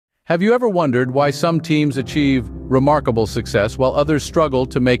Have you ever wondered why some teams achieve remarkable success while others struggle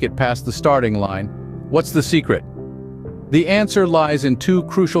to make it past the starting line? What's the secret? The answer lies in two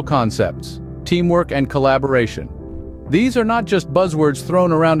crucial concepts: teamwork and collaboration. These are not just buzzwords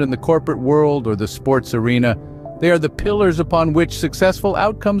thrown around in the corporate world or the sports arena. They are the pillars upon which successful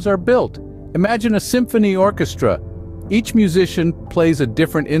outcomes are built. Imagine a symphony orchestra. Each musician plays a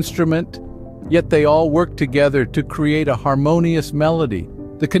different instrument, yet they all work together to create a harmonious melody.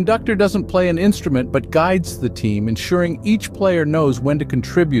 The conductor doesn't play an instrument but guides the team, ensuring each player knows when to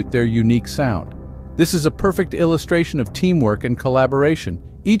contribute their unique sound. This is a perfect illustration of teamwork and collaboration.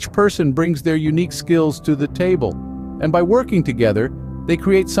 Each person brings their unique skills to the table, and by working together, they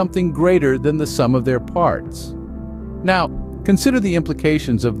create something greater than the sum of their parts. Now, consider the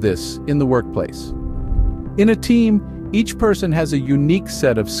implications of this in the workplace. In a team, each person has a unique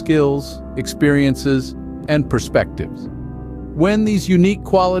set of skills, experiences, and perspectives. When these unique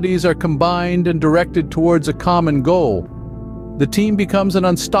qualities are combined and directed towards a common goal, the team becomes an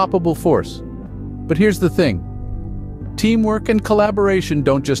unstoppable force. But here's the thing: teamwork and collaboration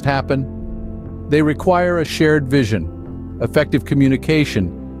don't just happen. They require a shared vision, effective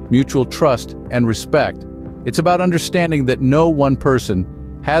communication, mutual trust, and respect. It's about understanding that no one person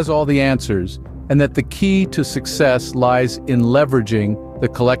has all the answers, and that the key to success lies in leveraging the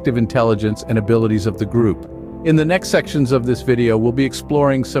collective intelligence and abilities of the group. In the next sections of this video, we'll be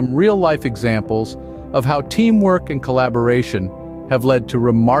exploring some real-life examples of how teamwork and collaboration have led to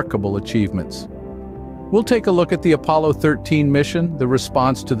remarkable achievements. We'll take a look at the Apollo 13 mission, the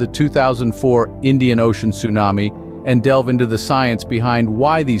response to the 2004 Indian Ocean tsunami, and delve into the science behind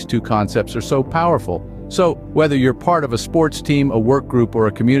why these two concepts are so powerful. So, whether you're part of a sports team, a work group, or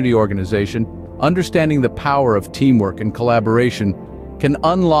a community organization, understanding the power of teamwork and collaboration can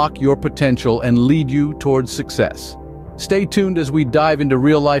unlock your potential and lead you towards success. Stay tuned as we dive into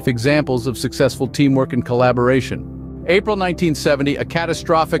real-life examples of successful teamwork and collaboration. April 1970, a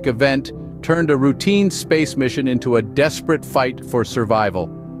catastrophic event turned a routine space mission into a desperate fight for survival.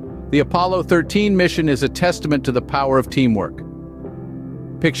 The Apollo 13 mission is a testament to the power of teamwork.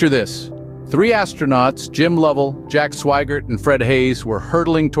 Picture this. 3 astronauts, Jim Lovell, Jack Swigert, and Fred Hayes, were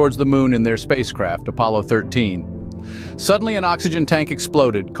hurtling towards the moon in their spacecraft, Apollo 13. Suddenly, an oxygen tank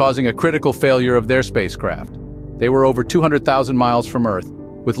exploded, causing a critical failure of their spacecraft. They were over 200,000 miles from Earth,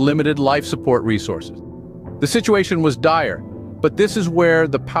 with limited life support resources. The situation was dire, but this is where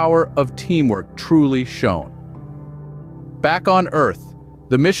the power of teamwork truly shone. Back on Earth,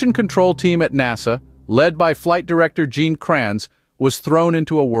 the mission control team at NASA, led by Flight Director Gene Kranz, was thrown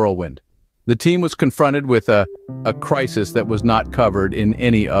into a whirlwind. The team was confronted with a crisis that was not covered in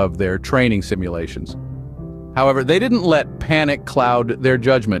any of their training simulations. However, they didn't let panic cloud their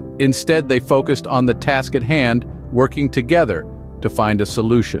judgment. Instead, they focused on the task at hand, working together to find a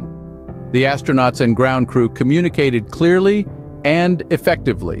solution. The astronauts and ground crew communicated clearly and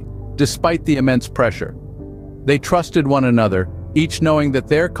effectively, despite the immense pressure. They trusted one another, each knowing that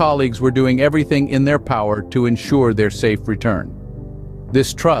their colleagues were doing everything in their power to ensure their safe return.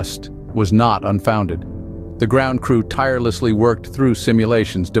 This trust was not unfounded. The ground crew tirelessly worked through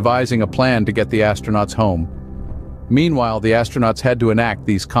simulations, devising a plan to get the astronauts home. Meanwhile, the astronauts had to enact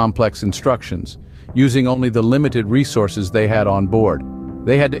these complex instructions, using only the limited resources they had on board.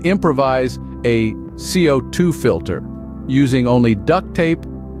 They had to improvise a CO2 filter, using only duct tape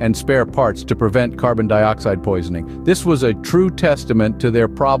and spare parts to prevent carbon dioxide poisoning. This was a true testament to their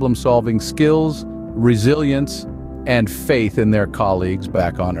problem-solving skills, resilience, and faith in their colleagues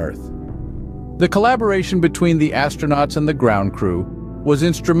back on Earth. The collaboration between the astronauts and the ground crew was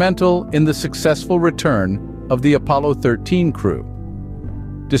instrumental in the successful return of the Apollo 13 crew.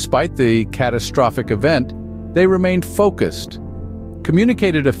 Despite the catastrophic event, they remained focused,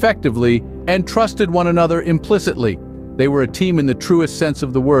 communicated effectively, and trusted one another implicitly. They were a team in the truest sense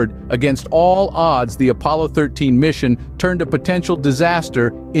of the word. Against all odds, the Apollo 13 mission turned a potential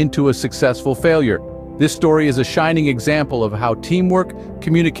disaster into a successful failure. This story is a shining example of how teamwork,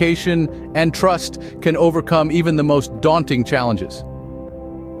 communication, and trust can overcome even the most daunting challenges.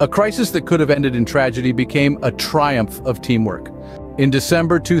 A crisis that could have ended in tragedy became a triumph of teamwork. In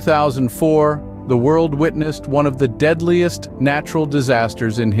December 2004, the world witnessed one of the deadliest natural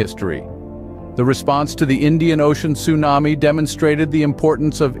disasters in history. The response to the Indian Ocean tsunami demonstrated the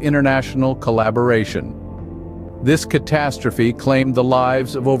importance of international collaboration. This catastrophe claimed the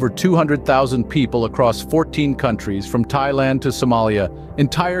lives of over 200,000 people across 14 countries, from Thailand to Somalia.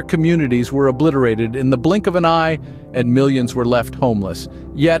 Entire communities were obliterated in the blink of an eye, and millions were left homeless.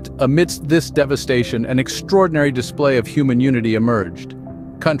 Yet, amidst this devastation, an extraordinary display of human unity emerged.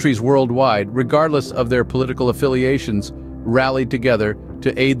 Countries worldwide, regardless of their political affiliations, rallied together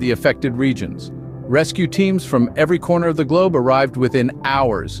to aid the affected regions. Rescue teams from every corner of the globe arrived within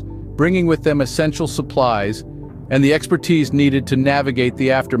hours, bringing with them essential supplies and the expertise needed to navigate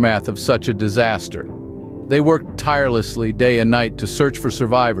the aftermath of such a disaster. They worked tirelessly day and night to search for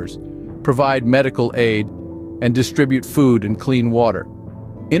survivors, provide medical aid, and distribute food and clean water.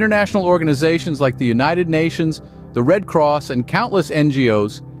 International organizations like the United Nations, the Red Cross, and countless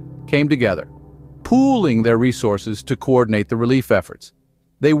NGOs came together, pooling their resources to coordinate the relief efforts.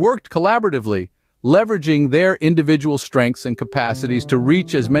 They worked collaboratively, leveraging their individual strengths and capacities to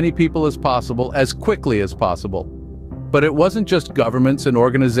reach as many people as possible, as quickly as possible. But it wasn't just governments and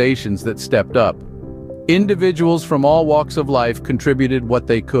organizations that stepped up. Individuals from all walks of life contributed what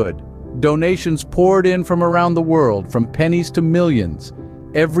they could. Donations poured in from around the world, from pennies to millions,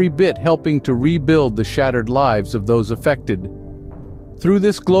 every bit helping to rebuild the shattered lives of those affected. Through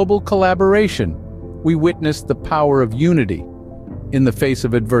this global collaboration, we witnessed the power of unity in the face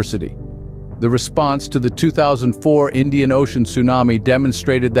of adversity. The response to the 2004 Indian Ocean tsunami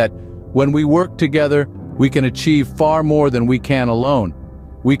demonstrated that when we work together, we can achieve far more than we can alone.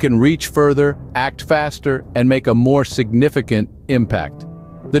 We can reach further, act faster, and make a more significant impact.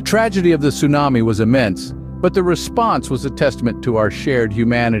 The tragedy of the tsunami was immense, but the response was a testament to our shared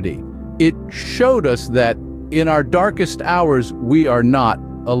humanity. It showed us that in our darkest hours, we are not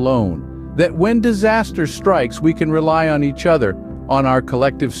alone. That when disaster strikes, we can rely on each other, on our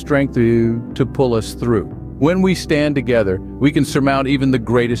collective strength to pull us through. When we stand together, we can surmount even the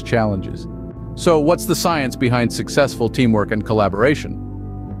greatest challenges. So what's the science behind successful teamwork and collaboration?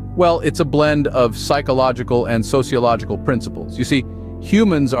 Well, it's a blend of psychological and sociological principles. You see,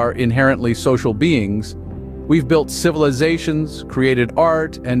 humans are inherently social beings. We've built civilizations, created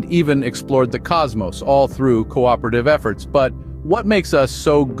art, and even explored the cosmos, all through cooperative efforts. But what makes us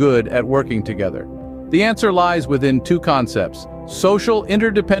so good at working together? The answer lies within two concepts: social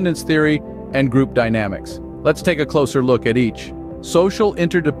interdependence theory and group dynamics. Let's take a closer look at each. Social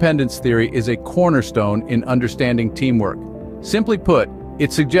interdependence theory is a cornerstone in understanding teamwork. Simply put,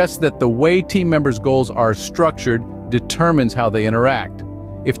 it suggests that the way team members' goals are structured determines how they interact.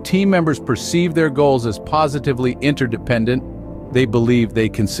 If team members perceive their goals as positively interdependent, they believe they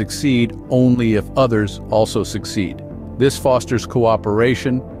can succeed only if others also succeed. This fosters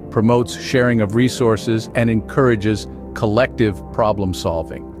cooperation, promotes sharing of resources, and encourages collective problem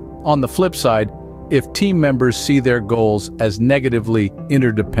solving. On the flip side, if team members see their goals as negatively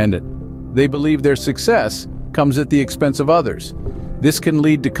interdependent, they believe their success comes at the expense of others. This can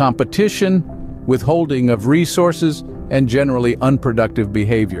lead to competition, withholding of resources, and generally unproductive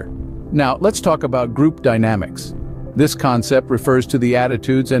behavior. Now, let's talk about group dynamics. This concept refers to the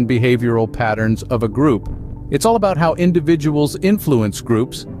attitudes and behavioral patterns of a group. It's all about how individuals influence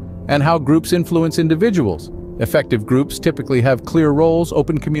groups and how groups influence individuals. Effective groups typically have clear roles,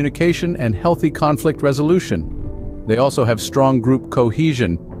 open communication, and healthy conflict resolution. They also have strong group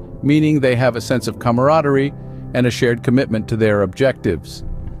cohesion, meaning they have a sense of camaraderie and a shared commitment to their objectives.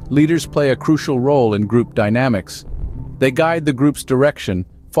 Leaders play a crucial role in group dynamics. They guide the group's direction,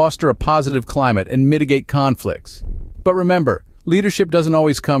 foster a positive climate, and mitigate conflicts. But remember, leadership doesn't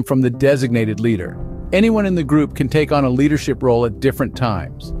always come from the designated leader. Anyone in the group can take on a leadership role at different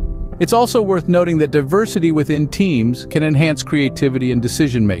times. It's also worth noting that diversity within teams can enhance creativity and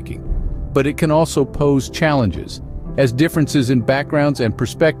decision-making, but it can also pose challenges, as differences in backgrounds and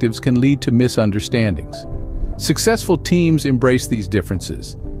perspectives can lead to misunderstandings. Successful teams embrace these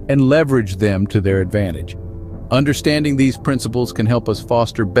differences and leverage them to their advantage. Understanding these principles can help us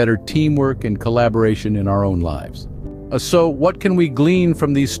foster better teamwork and collaboration in our own lives. So, what can we glean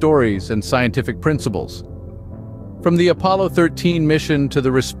from these stories and scientific principles? From the Apollo 13 mission to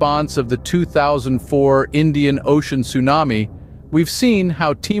the response of the 2004 Indian Ocean tsunami, we've seen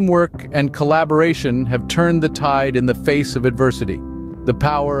how teamwork and collaboration have turned the tide in the face of adversity. The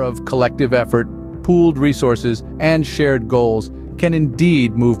power of collective effort, pooled resources, and shared goals can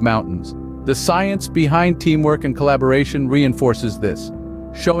indeed move mountains. The science behind teamwork and collaboration reinforces this,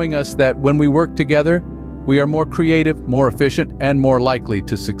 showing us that when we work together, we are more creative, more efficient, and more likely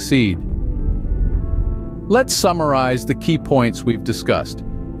to succeed. Let's summarize the key points we've discussed.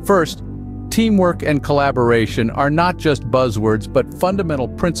 First, teamwork and collaboration are not just buzzwords, but fundamental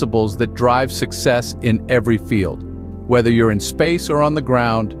principles that drive success in every field. Whether you're in space or on the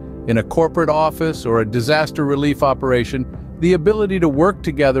ground, in a corporate office or a disaster relief operation, the ability to work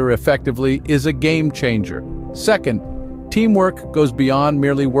together effectively is a game changer. Second, teamwork goes beyond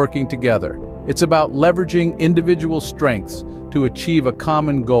merely working together. It's about leveraging individual strengths to achieve a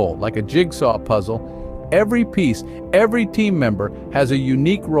common goal. Like a jigsaw puzzle, every piece, every team member has a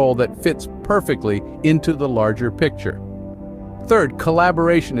unique role that fits perfectly into the larger picture. Third,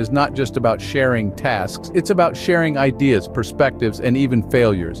 collaboration is not just about sharing tasks, it's about sharing ideas, perspectives, and even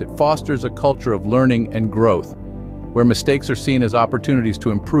failures. It fosters a culture of learning and growth, where mistakes are seen as opportunities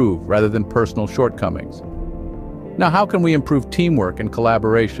to improve rather than personal shortcomings. Now, how can we improve teamwork and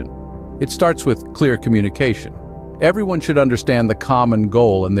collaboration? It starts with clear communication. Everyone should understand the common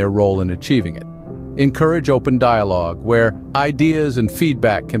goal and their role in achieving it. Encourage open dialogue, where ideas and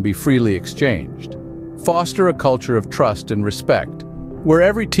feedback can be freely exchanged. Foster a culture of trust and respect, where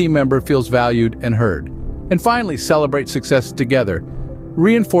every team member feels valued and heard. And finally, celebrate success together,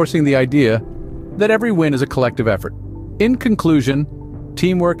 reinforcing the idea that every win is a collective effort. In conclusion,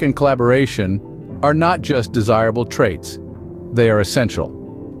 teamwork and collaboration are not just desirable traits, they are essential.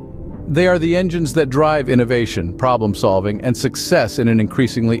 They are the engines that drive innovation, problem-solving, and success in an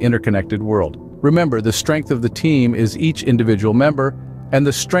increasingly interconnected world. Remember, the strength of the team is each individual member, and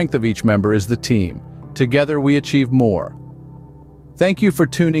the strength of each member is the team. Together we achieve more. Thank you for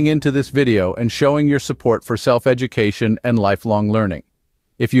tuning into this video and showing your support for self-education and lifelong learning.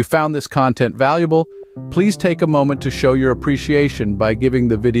 If you found this content valuable, please take a moment to show your appreciation by giving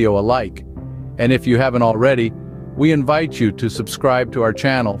the video a like. And if you haven't already, we invite you to subscribe to our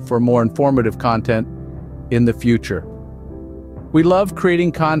channel for more informative content in the future. We love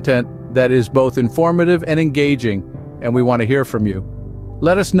creating content that is both informative and engaging, and we want to hear from you.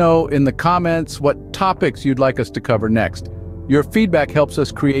 Let us know in the comments what topics you'd like us to cover next. Your feedback helps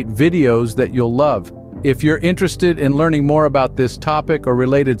us create videos that you'll love. If you're interested in learning more about this topic or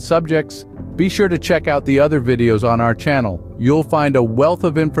related subjects, be sure to check out the other videos on our channel. You'll find a wealth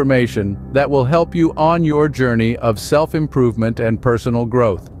of information that will help you on your journey of self-improvement and personal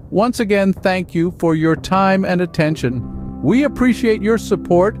growth. Once again, thank you for your time and attention. We appreciate your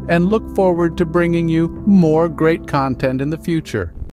support and look forward to bringing you more great content in the future.